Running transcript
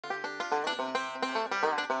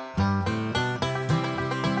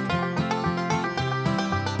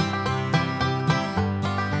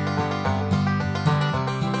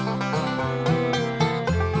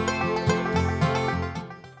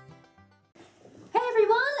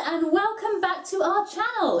back to our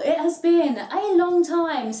channel. It has been a long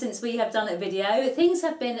time since we have done a video. Things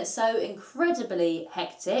have been so incredibly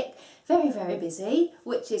hectic, very busy,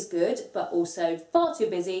 which is good, but also far too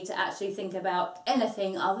busy to actually think about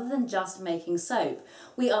anything other than just making soap.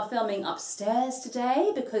 We are filming upstairs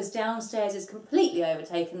today because downstairs is completely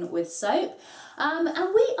overtaken with soap, and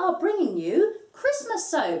we are bringing you Christmas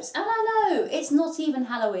soaps. And I know it's not even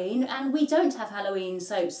Halloween, and we don't have Halloween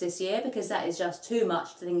soaps this year because that is just too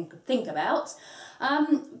much to think about.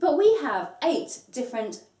 But we have 8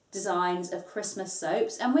 different designs of Christmas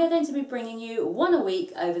soaps, and we're going to be bringing you one a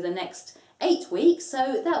week over the next 8 weeks.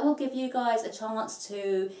 So that will give you guys a chance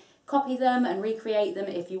to copy them and recreate them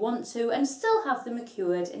if you want to, and still have them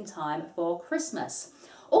cured in time for Christmas.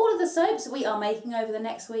 All of the soaps we are making over the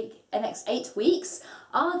next 8 weeks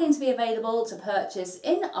are going to be available to purchase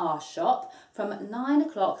in our shop from 9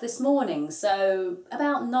 o'clock this morning. So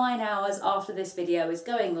about 9 hours after this video is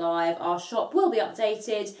going live, our shop will be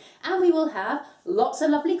updated and we will have lots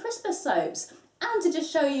of lovely Christmas soaps. And to just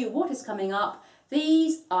show you what is coming up,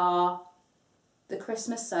 these are the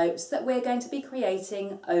Christmas soaps that we're going to be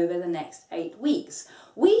creating over the next 8 weeks.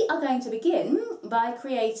 We are going to begin by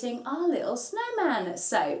creating our little snowman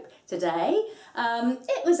soap today.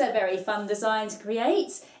 It was a very fun design to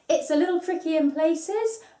create. It's a little tricky in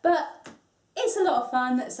places, but it's a lot of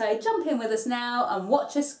fun. So jump in with us now and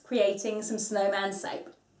watch us creating some snowman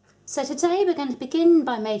soap. So today we're going to begin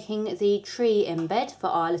by making the tree embed for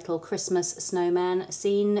our little Christmas snowman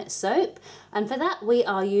scene soap, and for that we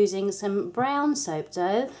are using some brown soap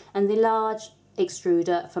dough and the large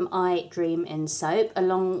extruder from I Dream in Soap,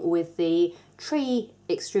 along with the tree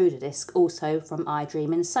extruder disc also from I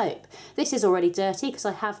Dream in Soap. This is already dirty because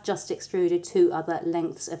I have just extruded 2 other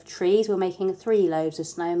lengths of trees. We're making 3 loaves of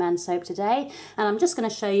snowman soap today, and I'm just going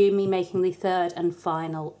to show you me making the 3rd and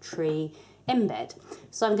final tree embed.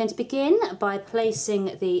 So I'm going to begin by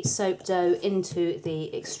placing the soap dough into the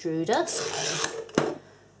extruder. So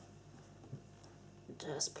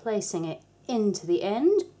just placing it into the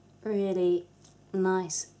end, really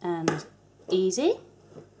nice and easy.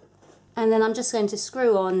 And then I'm just going to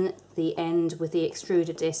screw on the end with the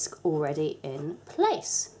extruder disc already in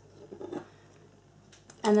place.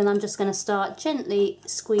 And then I'm just going to start gently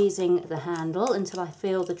squeezing the handle until I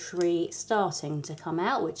feel the tree starting to come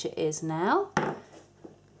out, which it is now.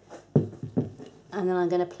 And then I'm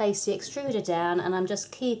going to place the extruder down, and I'm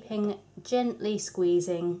just keeping gently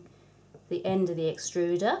squeezing the end of the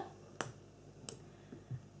extruder.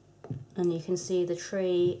 And you can see the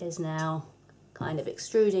tree is now kind of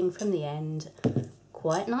extruding from the end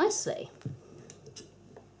quite nicely.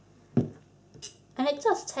 And it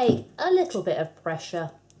does take a little bit of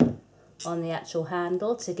pressure on the actual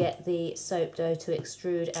handle to get the soap dough to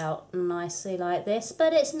extrude out nicely like this,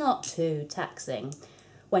 but it's not too taxing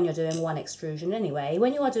when you're doing one extrusion anyway.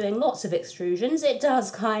 When you are doing lots of extrusions, it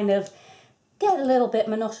does kind of get a little bit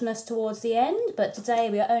monotonous towards the end, but today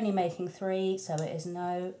we are only making 3, so it is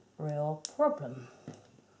no real problem.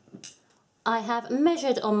 I have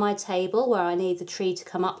measured on my table where I need the tree to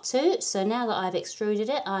come up to, so now that I've extruded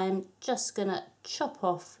it, I'm just going to chop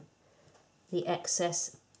off the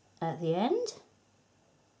excess at the end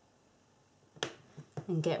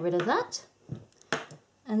and get rid of that.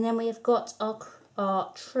 And then we have got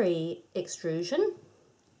our tree extrusion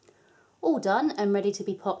all done and ready to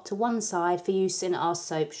be popped to one side for use in our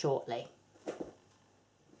soap shortly.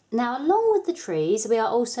 Now, along with the trees, we are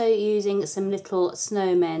also using some little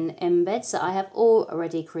snowmen embeds that I have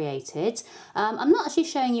already created. I'm not actually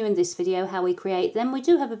showing you in this video how we create them. We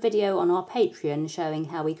do have a video on our Patreon showing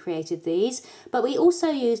how we created these, but we also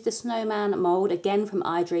used the snowman mould, again from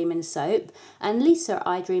I Dream in Soap. And Lisa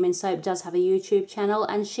I Dream in Soap does have a YouTube channel,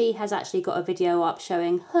 and she has actually got a video up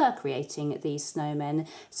showing her creating these snowmen.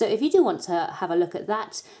 So if you do want to have a look at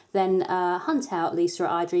that, then hunt out Lisa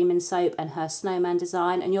I Dream in Soap and her snowman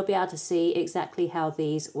design, and you'll be able to see exactly how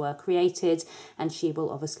these were created, and she will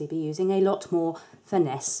obviously be using a lot more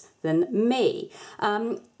finesse than me.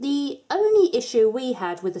 The only issue we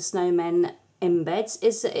had with the snowmen embeds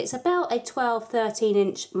is that it's about a 12-13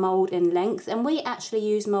 inch mould in length, and we actually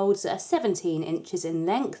use moulds that are 17 inches in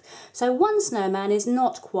length, so one snowman is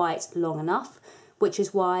not quite long enough, which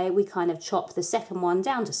is why we kind of chop the second one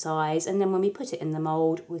down to size, and then when we put it in the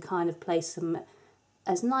mould we kind of place them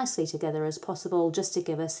as nicely together as possible just to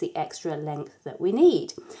give us the extra length that we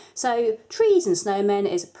need. So trees and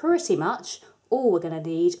snowmen is pretty much all we're going to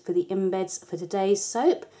need for the embeds for today's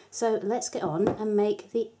soap. So let's get on and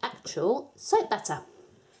make the actual soap batter.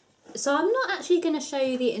 So I'm not actually going to show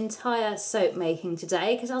you the entire soap making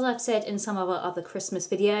today because, as I've said in some of our other Christmas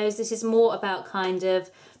videos, this is more about kind of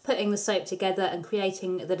putting the soap together and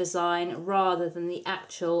creating the design rather than the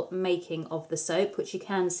actual making of the soap, which you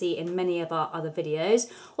can see in many of our other videos.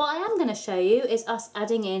 What I am going to show you is us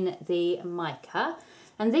adding in the mica.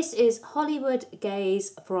 And this is Hollywood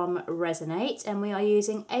Gaze from Resonate, and we are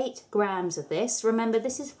using 8 grams of this. Remember,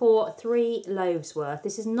 this is for 3 loaves worth.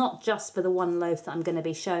 This is not just for the 1 loaf that I'm going to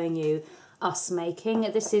be showing you us making.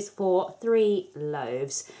 This is for 3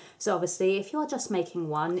 loaves. So obviously, if you're just making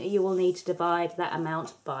 1, you will need to divide that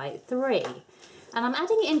amount by 3. And I'm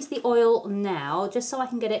adding it into the oil now, just so I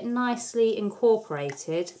can get it nicely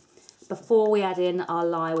incorporated before we add in our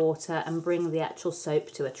lye water and bring the actual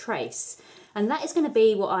soap to a trace. And that is going to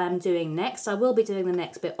be what I am doing next. I will be doing the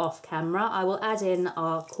next bit off camera. I will add in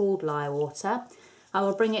our cooled lye water. I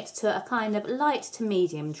will bring it to a kind of light to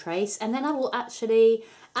medium trace, and then I will actually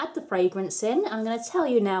add the fragrance in. I'm going to tell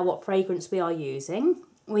you now what fragrance we are using.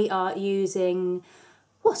 We are using,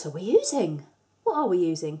 what are we using? What are we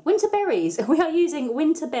using? Winter berries. We are using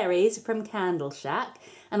winter berries from Candle Shack,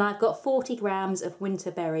 and I've got 40 grams of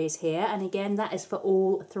winter berries here, and again that is for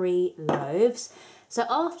all 3 loaves. So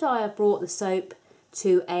after I have brought the soap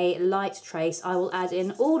to a light trace, I will add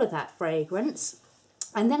in all of that fragrance,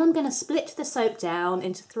 and then I'm going to split the soap down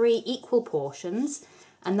into 3 equal portions,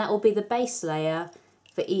 and that will be the base layer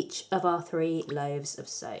for each of our 3 loaves of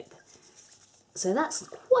soap. So that's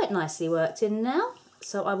quite nicely worked in now.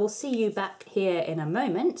 So I will see you back here in a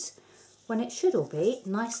moment when it should all be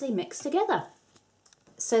nicely mixed together.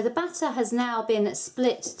 So the batter has now been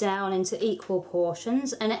split down into equal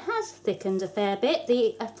portions, and it has thickened a fair bit.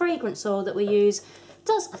 The fragrance oil that we use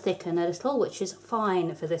does thicken a little, which is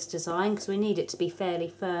fine for this design because we need it to be fairly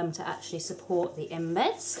firm to actually support the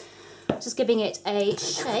embeds. Just giving it a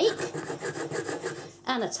shake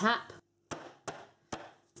and a tap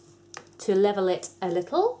to level it a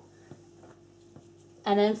little.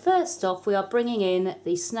 And then first off, we are bringing in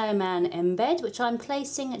the Snowman embed, which I'm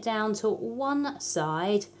placing down to one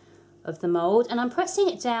side of the mould, and I'm pressing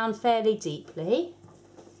it down fairly deeply.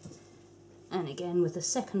 And again with the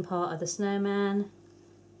second part of the snowman,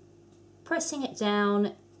 pressing it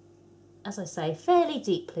down, as I say, fairly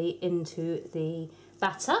deeply into the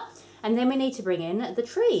batter. And then we need to bring in the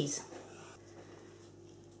trees.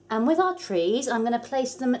 And with our trees, I'm going to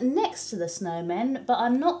place them next to the snowmen, but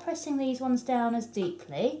I'm not pressing these ones down as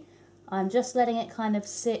deeply. I'm just letting it kind of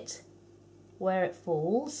sit where it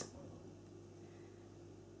falls,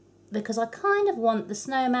 because I kind of want the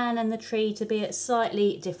snowman and the tree to be at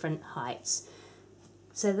slightly different heights.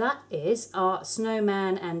 So that is our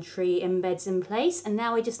snowman and tree embeds in place, and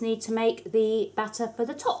now we just need to make the batter for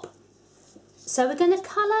the top. So we're going to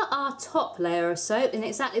colour our top layer of soap in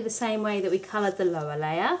exactly the same way that we coloured the lower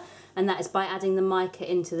layer, and that is by adding the mica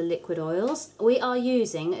into the liquid oils. We are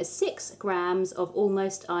using 6 grams of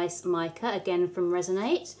Almost Ice mica, again from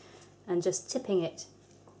Resonate, and just tipping it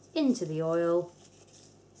into the oil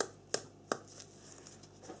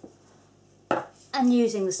and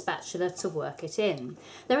using the spatula to work it in.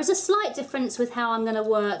 There is a slight difference with how I'm going to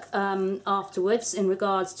work afterwards in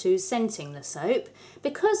regards to scenting the soap.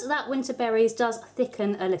 Because that winter berries does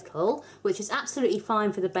thicken a little, which is absolutely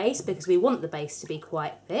fine for the base because we want the base to be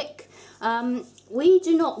quite thick, we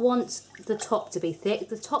do not want the top to be thick.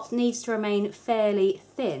 The top needs to remain fairly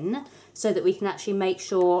thin so that we can actually make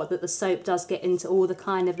sure that the soap does get into all the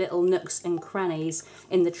kind of little nooks and crannies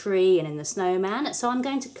in the tree and in the snowman. So I'm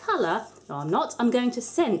going to colour, no I'm not, I'm going to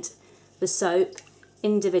scent the soap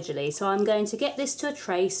individually. So I'm going to get this to a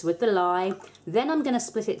trace with the lye, then I'm going to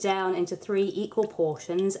split it down into 3 equal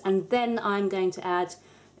portions, and then I'm going to add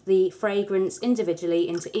the fragrance individually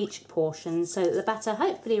into each portion so that the batter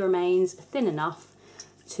hopefully remains thin enough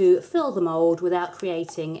to fill the mould without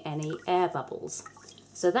creating any air bubbles.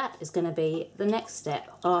 So that is going to be the next step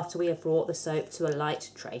after we have brought the soap to a light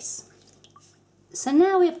trace. So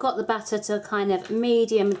now we've got the batter to a kind of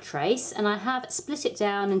medium trace, and I have split it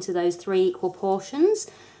down into those 3 equal portions,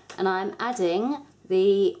 and I'm adding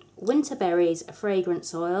the winter berries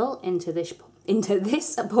fragrance oil into this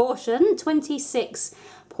portion,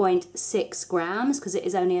 26.6 grams, because it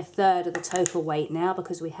is only a third of the total weight now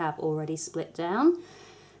because we have already split down.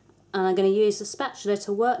 And I'm going to use the spatula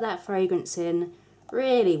to work that fragrance in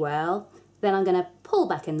really well. Then I'm going to pull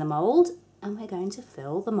back in the mould and we're going to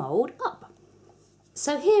fill the mould up.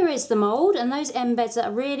 So here is the mould, and those embeds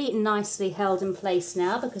are really nicely held in place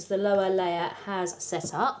now because the lower layer has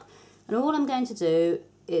set up. And all I'm going to do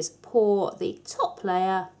is pour the top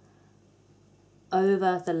layer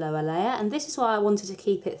over the lower layer, and this is why I wanted to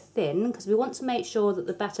keep it thin, because we want to make sure that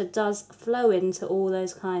the batter does flow into all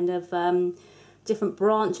those kind of different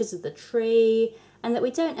branches of the tree, and that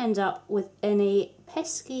we don't end up with any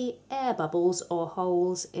pesky air bubbles or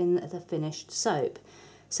holes in the finished soap.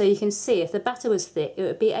 So you can see if the batter was thick, it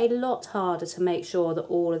would be a lot harder to make sure that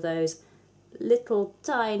all of those little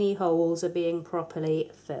tiny holes are being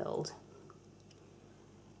properly filled.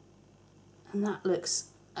 And that looks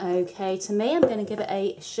okay to me. I'm going to give it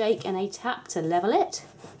a shake and a tap to level it.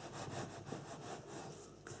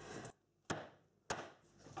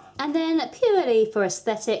 And then purely for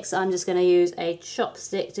aesthetics, I'm just going to use a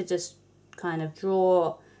chopstick to just kind of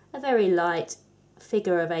draw a very light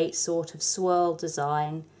figure of 8 sort of swirl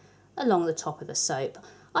design along the top of the soap.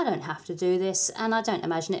 I don't have to do this, and I don't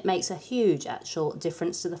imagine it makes a huge actual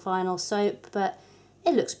difference to the final soap, but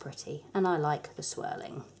it looks pretty and I like the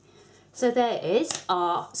swirling. So there is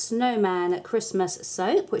our Snowman Christmas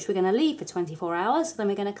soap, which we're going to leave for 24 hours. Then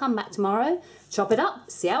we're going to come back tomorrow, chop it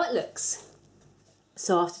up, see how it looks.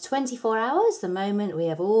 So after 24 hours, the moment we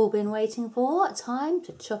have all been waiting for, time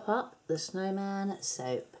to chop up the Snowman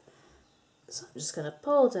soap. So I'm just going to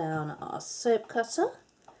pull down our soap cutter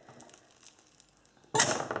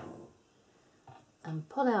and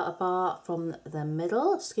pull out a bar from the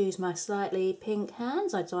middle. Excuse my slightly pink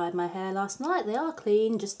hands, I dyed my hair last night. They are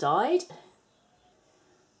clean, just dyed.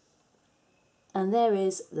 And there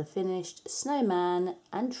is the finished snowman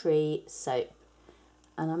and tree soap.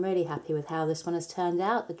 And I'm really happy with how this one has turned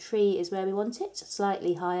out. The tree is where we want it,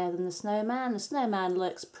 slightly higher than the snowman. The snowman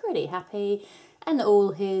looks pretty happy, and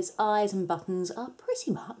all his eyes and buttons are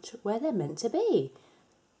pretty much where they're meant to be.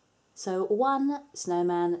 So one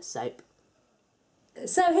snowman soap.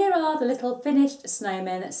 So here are the little finished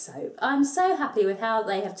snowmen soap. I'm so happy with how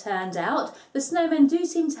they have turned out. The snowmen do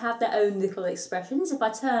seem to have their own little expressions. If I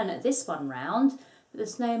turn this one round, the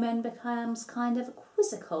snowman becomes kind of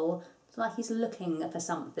quizzical, like he's looking for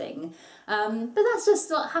something. But that's just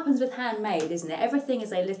what happens with Handmade, isn't it? Everything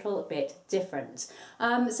is a little bit different.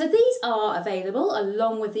 So these are available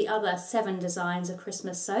along with the other 7 designs of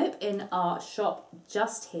Christmas soap in our shop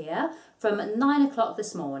just here from 9 o'clock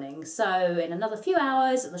this morning. So in another few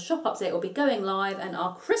hours, the shop update will be going live and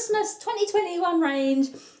our Christmas 2021 range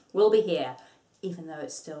will be here, even though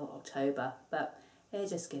it's still October. But it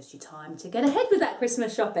just gives you time to get ahead with that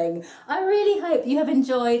Christmas shopping. I really hope you have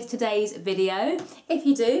enjoyed today's video. If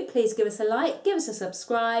you do, please give us a like, give us a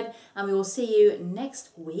subscribe, and we will see you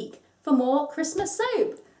next week for more Christmas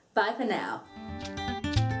soap. Bye for now.